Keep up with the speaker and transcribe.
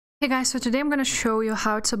Hey guys, so today I'm going to show you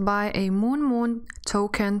how to buy a MoonMoon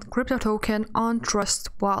token, crypto token on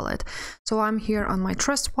TrustWallet. So I'm here on my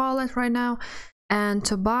TrustWallet right now, and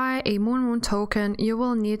to buy a MoonMoon token, you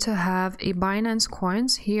will need to have a Binance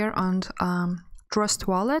coins here on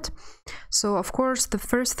TrustWallet. So of course, the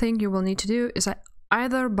first thing you will need to do is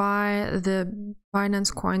either buy the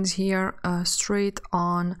Binance coins here straight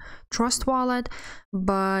on TrustWallet,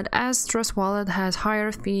 but as TrustWallet has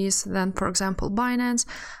higher fees than, for example, Binance,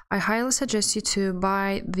 I highly suggest you to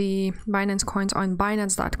buy the Binance coins on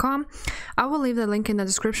Binance.com. I will leave the link in the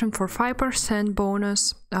description for 5%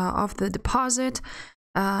 bonus of the deposit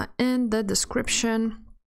in the description,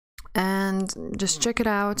 and just check it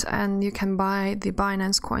out, and you can buy the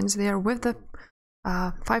Binance coins there with the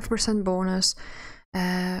 5% bonus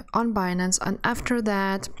on Binance. And after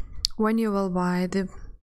that, when you will buy the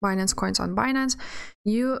Binance coins on Binance,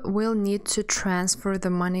 you will need to transfer the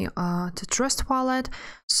money to TrustWallet.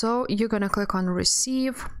 So you're gonna click on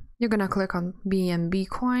receive, you're gonna click on BNB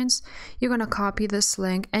coins, you're gonna copy this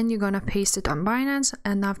link and you're gonna paste it on Binance,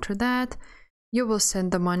 and after that you will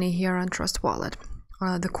send the money here on TrustWallet,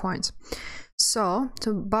 the coins. So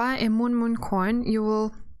to buy a MoonMoon coin, you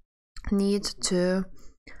will need to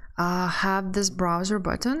have this browser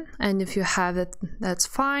button, and if you have it, that's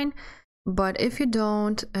fine. But if you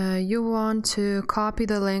don't, you want to copy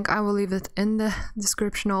the link, I will leave it in the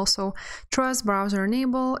description also. Trust browser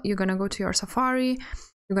enable, you're gonna go to your Safari,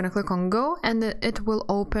 you're gonna click on go, and it will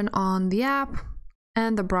open on the app,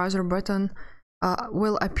 and the browser button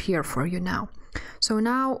will appear for you now. So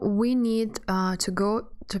now we need to go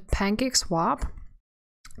to PancakeSwap,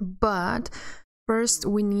 but first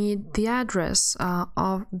we need the address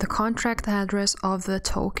of the contract address of the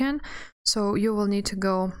token. So you will need to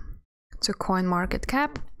go to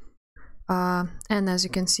CoinMarketCap, and as you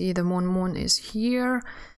can see, the MoonMoon is here,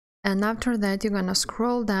 and after that you're gonna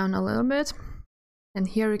scroll down a little bit, and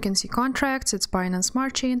here you can see contracts. It's Binance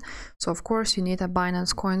Smart Chain, so of course you need a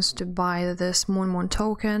Binance coins to buy this MoonMoon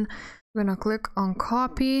token. You're gonna click on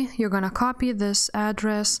copy, you're gonna copy this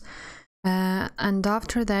address, and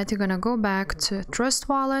after that you're gonna go back to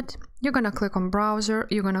TrustWallet, you're gonna click on browser,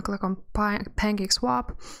 you're gonna click on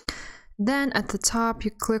PancakeSwap, then at the top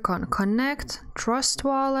you click on connect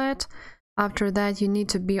TrustWallet. After that you need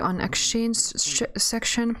to be on exchange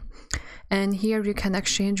section, and here you can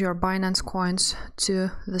exchange your Binance coins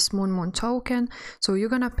to this MoonMoon token. So you're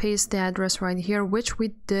gonna paste the address right here, which we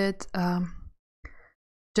did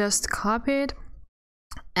just copied,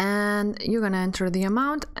 and you're gonna enter the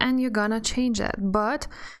amount and you're gonna change that. But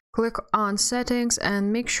click on settings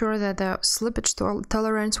and make sure that the slippage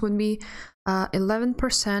tolerance would be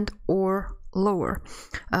 11% or lower,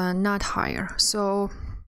 not higher. So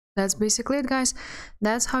that's basically it, guys.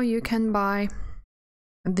 That's how you can buy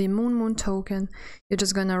the MoonMoon token. You're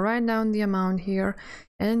just gonna write down the amount here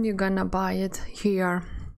and you're gonna buy it here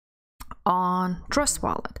on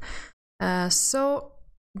TrustWallet. So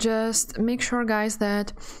just make sure, guys,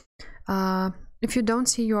 that if you don't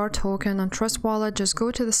see your token on TrustWallet, just go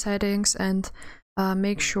to the settings and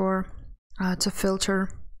make sure to filter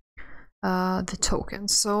the token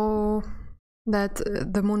so that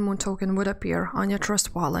the MoonMoon token would appear on your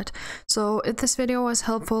TrustWallet. So if this video was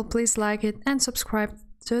helpful, please like it and subscribe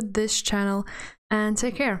to this channel, and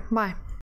take care. Bye.